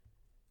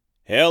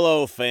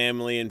Hello,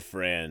 family and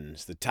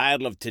friends. The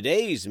title of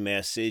today's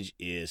message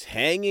is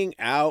Hanging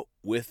Out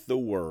with the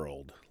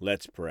World.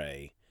 Let's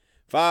pray.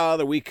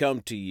 Father, we come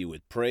to you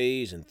with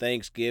praise and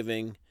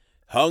thanksgiving,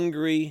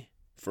 hungry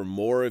for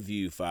more of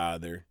you,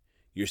 Father.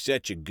 You're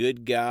such a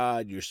good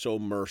God. You're so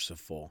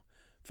merciful.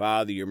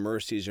 Father, your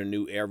mercies are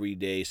new every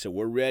day, so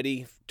we're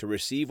ready to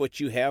receive what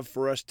you have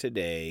for us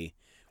today.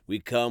 We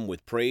come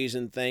with praise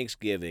and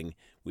thanksgiving.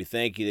 We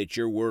thank you that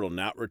your word will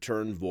not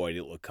return void.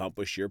 It will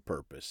accomplish your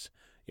purpose.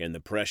 In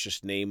the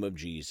precious name of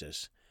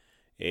Jesus.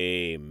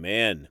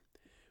 Amen.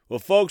 Well,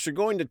 folks, we're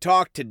going to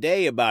talk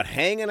today about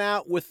hanging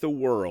out with the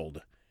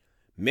world.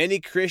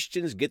 Many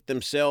Christians get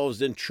themselves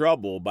in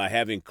trouble by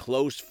having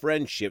close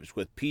friendships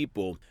with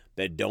people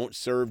that don't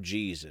serve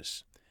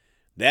Jesus.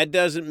 That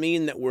doesn't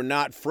mean that we're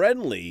not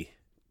friendly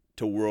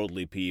to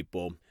worldly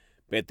people,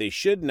 but they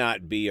should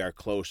not be our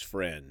close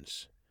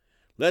friends.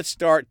 Let's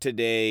start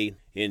today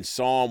in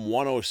Psalm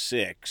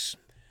 106.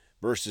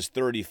 Verses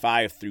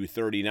 35 through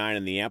 39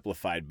 in the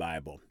Amplified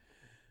Bible.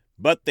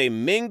 But they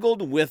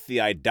mingled with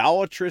the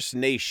idolatrous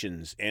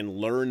nations and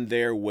learned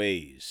their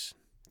ways.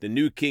 The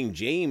New King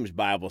James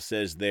Bible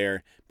says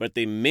there, but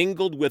they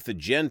mingled with the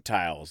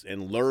Gentiles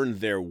and learned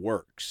their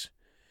works.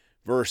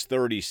 Verse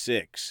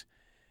 36,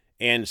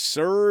 and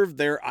served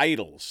their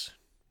idols,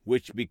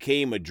 which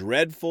became a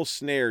dreadful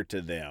snare to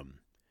them.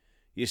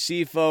 You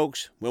see,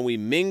 folks, when we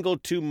mingle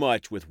too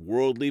much with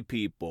worldly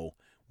people,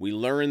 we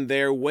learn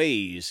their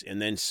ways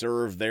and then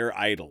serve their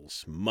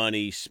idols,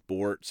 money,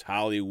 sports,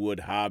 Hollywood,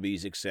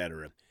 hobbies,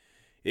 etc.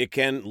 It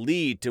can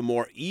lead to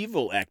more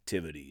evil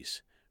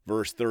activities.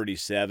 Verse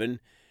 37,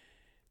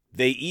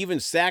 they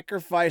even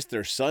sacrificed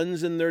their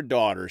sons and their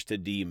daughters to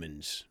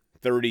demons.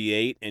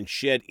 38, and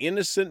shed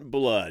innocent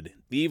blood,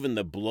 even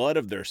the blood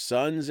of their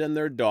sons and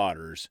their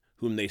daughters,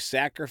 whom they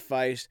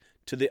sacrificed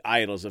to the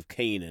idols of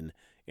Canaan,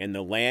 and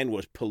the land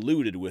was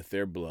polluted with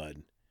their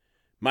blood.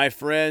 My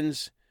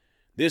friends,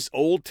 this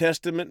Old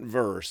Testament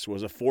verse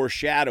was a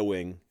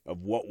foreshadowing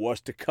of what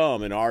was to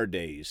come in our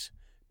days.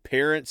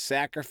 Parents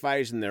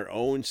sacrificing their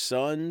own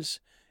sons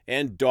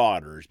and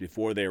daughters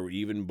before they were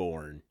even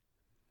born.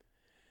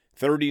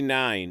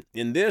 39.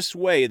 In this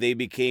way they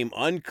became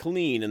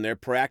unclean in their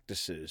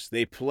practices.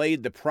 They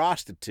played the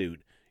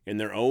prostitute in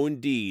their own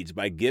deeds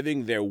by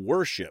giving their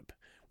worship,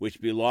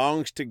 which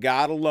belongs to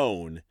God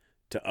alone,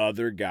 to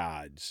other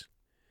gods.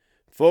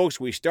 Folks,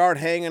 we start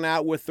hanging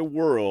out with the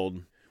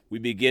world, we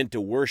begin to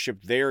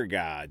worship their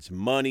gods,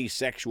 money,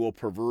 sexual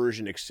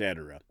perversion,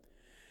 etc.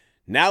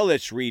 Now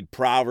let's read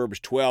Proverbs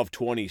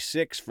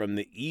 12:26 from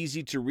the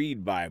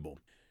Easy-to-Read Bible.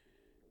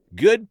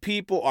 Good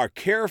people are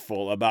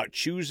careful about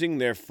choosing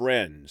their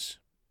friends,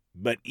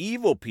 but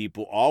evil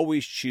people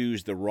always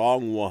choose the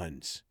wrong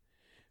ones.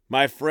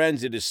 My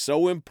friends, it is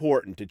so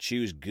important to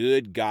choose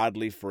good,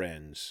 godly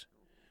friends.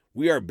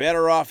 We are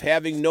better off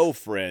having no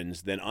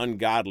friends than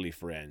ungodly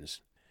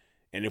friends.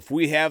 And if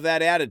we have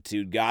that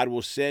attitude, God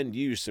will send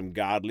you some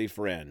godly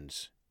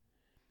friends.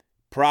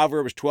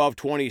 Proverbs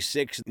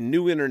 12:26,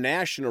 New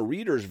International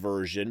Reader's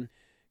Version,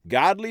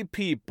 godly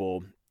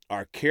people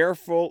are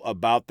careful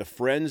about the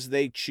friends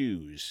they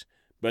choose,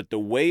 but the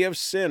way of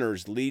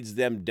sinners leads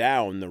them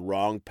down the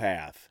wrong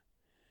path.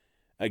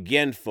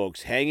 Again,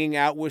 folks, hanging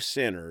out with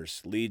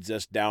sinners leads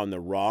us down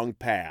the wrong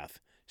path,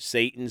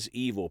 Satan's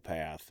evil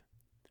path.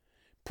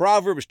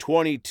 Proverbs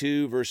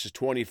 22, verses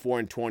 24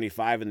 and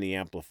 25 in the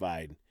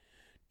Amplified.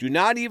 Do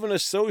not even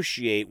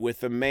associate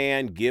with a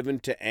man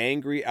given to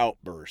angry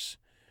outbursts,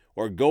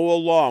 or go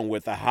along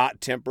with a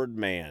hot-tempered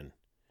man.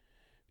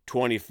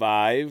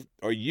 25,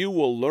 or you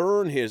will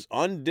learn his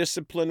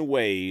undisciplined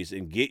ways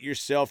and get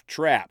yourself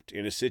trapped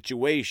in a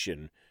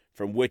situation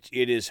from which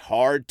it is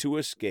hard to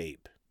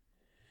escape.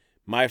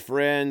 My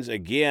friends,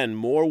 again,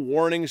 more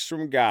warnings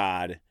from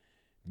God.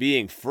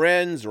 Being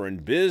friends or in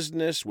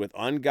business with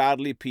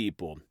ungodly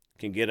people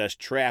can get us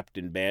trapped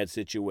in bad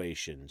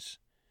situations.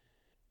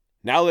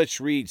 Now let's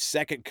read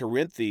 2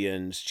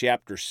 Corinthians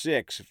chapter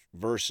 6,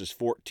 verses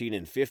 14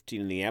 and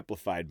 15 in the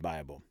Amplified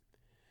Bible.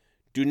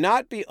 Do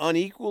not be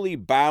unequally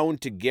bound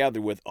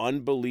together with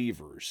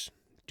unbelievers.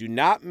 Do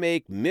not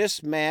make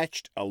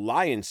mismatched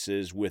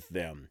alliances with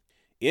them,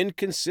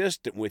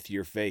 inconsistent with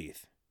your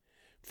faith.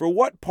 For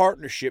what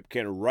partnership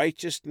can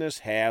righteousness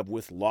have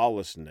with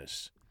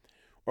lawlessness?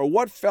 Or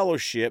what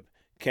fellowship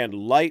can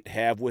light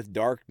have with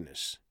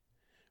darkness?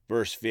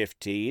 Verse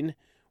 15,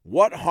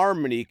 what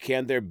harmony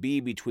can there be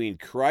between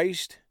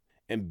Christ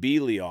and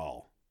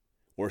Belial,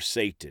 or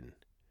Satan?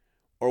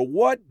 Or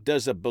what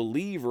does a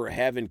believer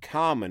have in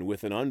common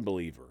with an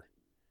unbeliever?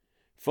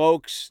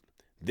 Folks,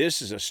 this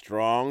is a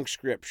strong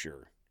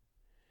scripture.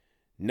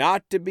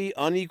 Not to be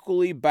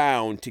unequally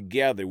bound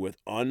together with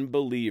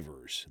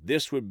unbelievers.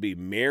 This would be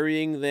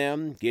marrying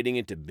them, getting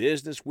into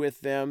business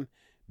with them,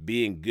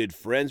 being good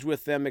friends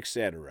with them,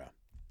 etc.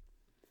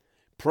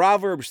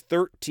 Proverbs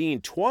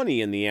 13:20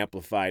 in the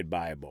Amplified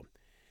Bible.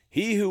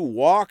 He who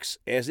walks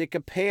as a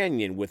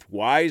companion with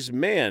wise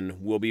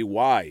men will be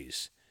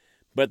wise,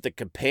 but the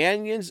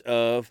companions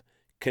of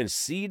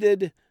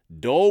conceited,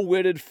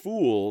 dull-witted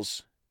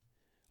fools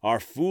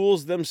are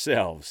fools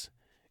themselves.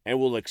 and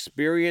will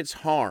experience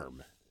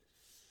harm.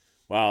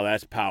 Wow,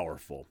 that's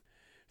powerful.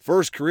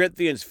 1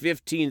 Corinthians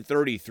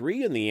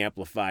 15:33 in the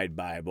Amplified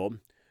Bible,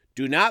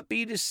 do not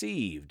be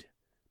deceived.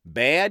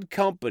 Bad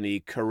company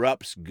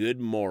corrupts good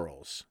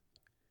morals.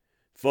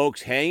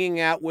 Folks, hanging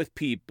out with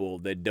people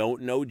that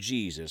don't know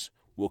Jesus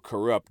will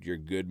corrupt your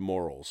good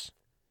morals.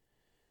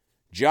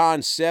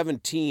 John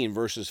 17,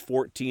 verses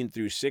 14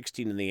 through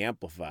 16 in the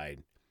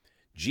Amplified.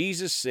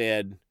 Jesus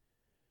said,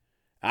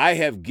 I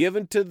have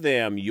given to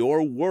them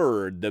your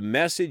word, the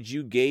message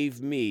you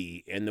gave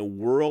me, and the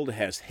world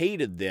has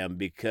hated them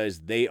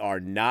because they are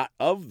not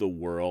of the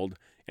world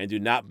and do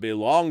not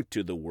belong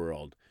to the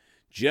world,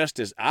 just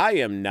as I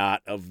am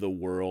not of the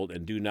world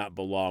and do not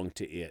belong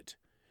to it.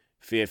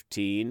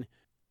 15.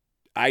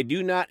 I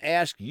do not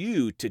ask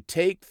you to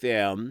take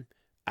them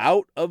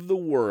out of the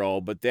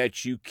world, but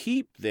that you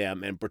keep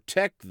them and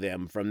protect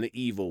them from the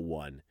evil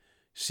one.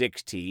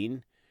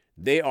 16.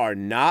 They are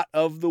not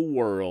of the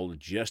world,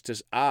 just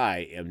as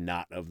I am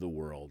not of the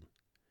world.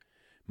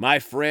 My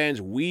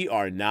friends, we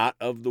are not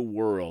of the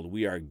world.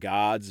 We are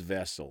God's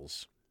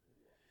vessels.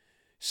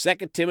 2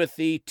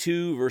 Timothy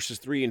 2, verses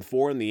 3 and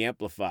 4 in the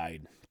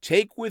Amplified.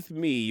 Take with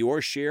me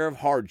your share of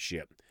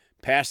hardship,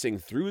 passing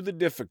through the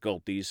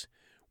difficulties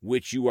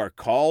which you are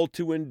called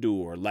to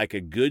endure, like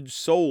a good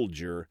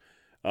soldier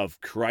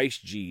of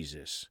Christ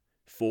Jesus.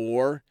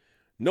 4.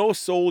 No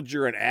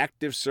soldier in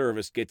active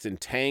service gets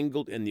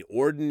entangled in the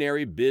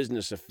ordinary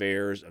business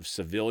affairs of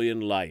civilian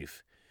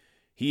life.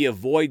 He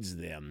avoids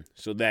them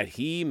so that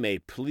he may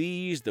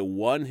please the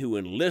one who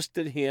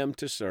enlisted him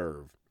to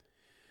serve.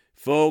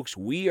 Folks,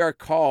 we are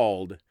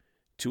called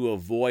to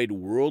avoid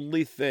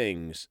worldly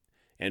things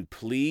and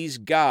please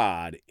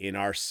God in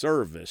our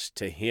service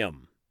to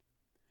him.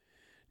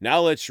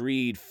 Now let's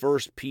read 1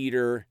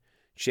 Peter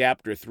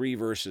chapter 3,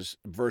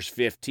 verse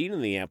 15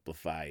 in the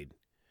Amplified.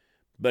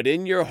 But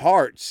in your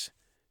hearts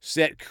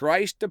set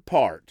Christ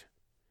apart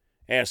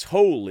as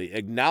holy,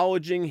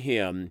 acknowledging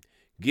him,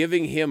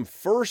 giving him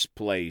first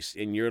place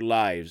in your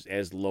lives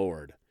as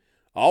Lord.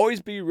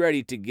 Always be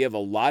ready to give a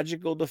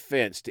logical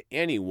defense to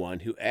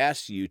anyone who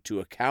asks you to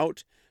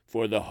account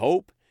for the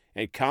hope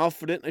and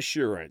confident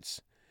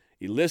assurance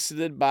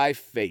elicited by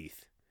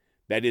faith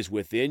that is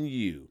within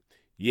you,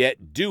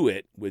 yet do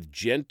it with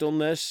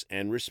gentleness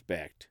and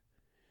respect.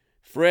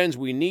 Friends,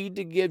 we need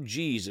to give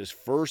Jesus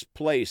first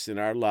place in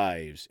our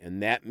lives,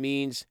 and that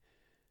means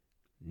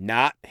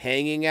not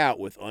hanging out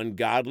with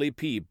ungodly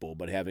people,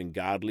 but having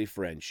godly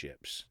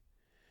friendships.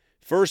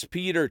 1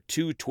 Peter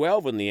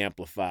 2:12 in the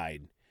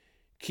Amplified.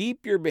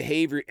 Keep your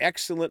behavior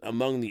excellent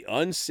among the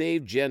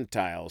unsaved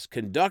Gentiles.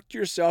 Conduct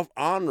yourself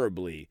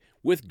honorably,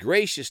 with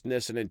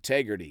graciousness and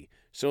integrity,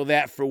 so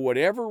that for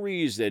whatever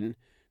reason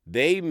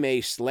they may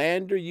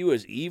slander you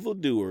as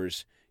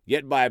evildoers,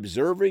 yet by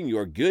observing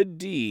your good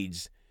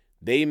deeds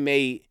they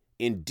may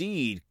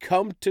indeed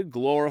come to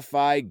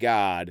glorify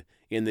God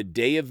in the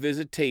day of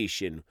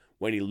visitation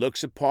when he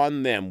looks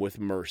upon them with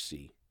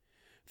mercy.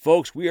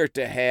 Folks, we are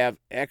to have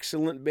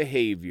excellent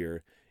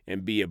behavior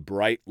and be a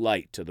bright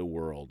light to the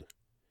world.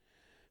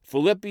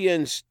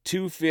 Philippians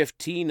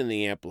 2:15 in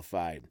the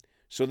Amplified,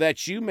 so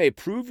that you may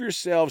prove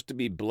yourselves to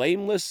be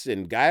blameless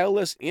and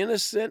guileless,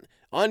 innocent,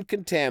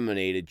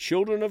 uncontaminated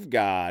children of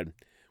God,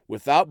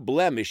 without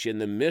blemish in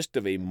the midst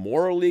of a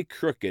morally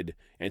crooked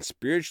and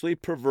spiritually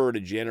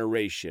perverted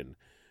generation,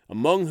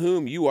 among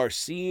whom you are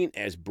seen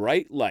as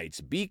bright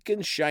lights,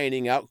 beacons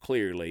shining out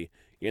clearly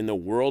in the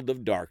world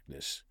of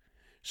darkness.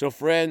 So,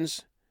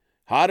 friends,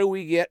 how do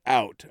we get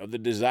out of the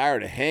desire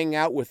to hang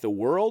out with the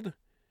world?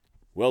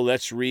 Well,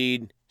 let's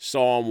read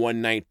Psalm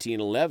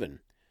 119:11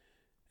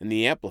 in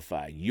the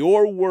Amplified.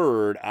 Your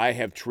word I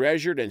have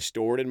treasured and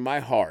stored in my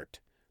heart,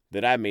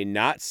 that I may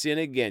not sin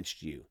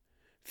against you.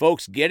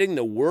 Folks, getting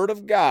the word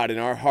of God in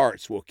our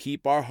hearts will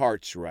keep our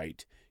hearts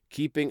right,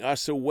 keeping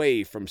us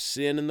away from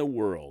sin in the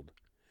world.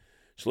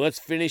 So let's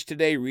finish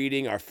today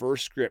reading our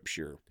first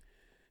scripture,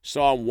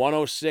 Psalm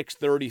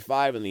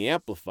 106:35 in the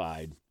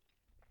Amplified.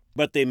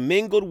 But they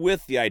mingled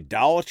with the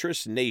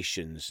idolatrous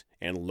nations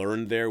and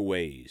learned their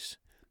ways.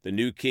 The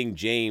New King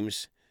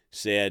James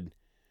said,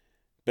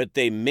 but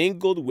they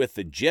mingled with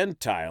the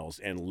Gentiles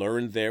and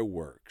learned their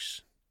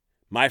works.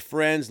 My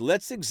friends,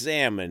 let's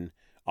examine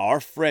our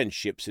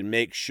friendships and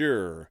make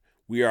sure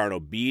we are in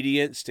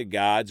obedience to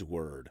God's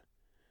word.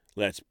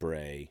 Let's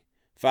pray.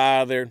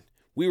 Father,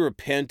 we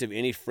repent of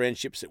any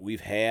friendships that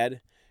we've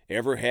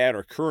ever had,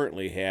 or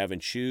currently have,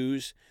 and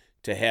choose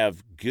to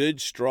have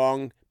good,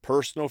 strong,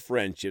 personal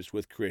friendships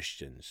with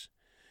Christians.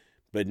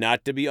 But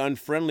not to be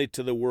unfriendly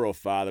to the world,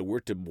 Father. We're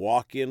to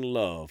walk in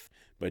love,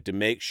 but to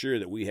make sure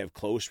that we have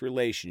close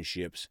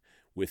relationships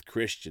with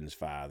Christians,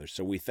 Father.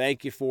 So we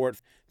thank you for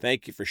it.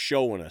 Thank you for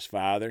showing us,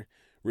 Father.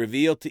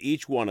 Reveal to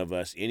each one of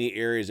us any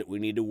areas that we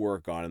need to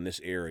work on in this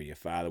area,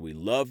 Father. We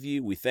love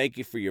you. We thank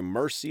you for your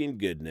mercy and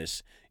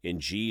goodness. In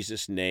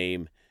Jesus'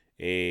 name,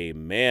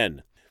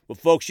 amen. Well,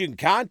 folks, you can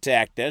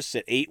contact us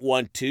at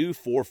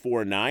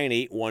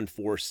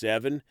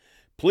 812-449-8147.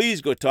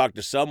 Please go talk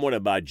to someone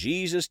about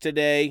Jesus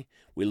today.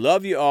 We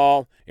love you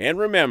all. And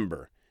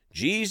remember,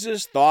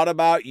 Jesus thought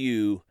about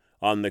you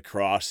on the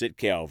cross at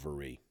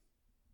Calvary.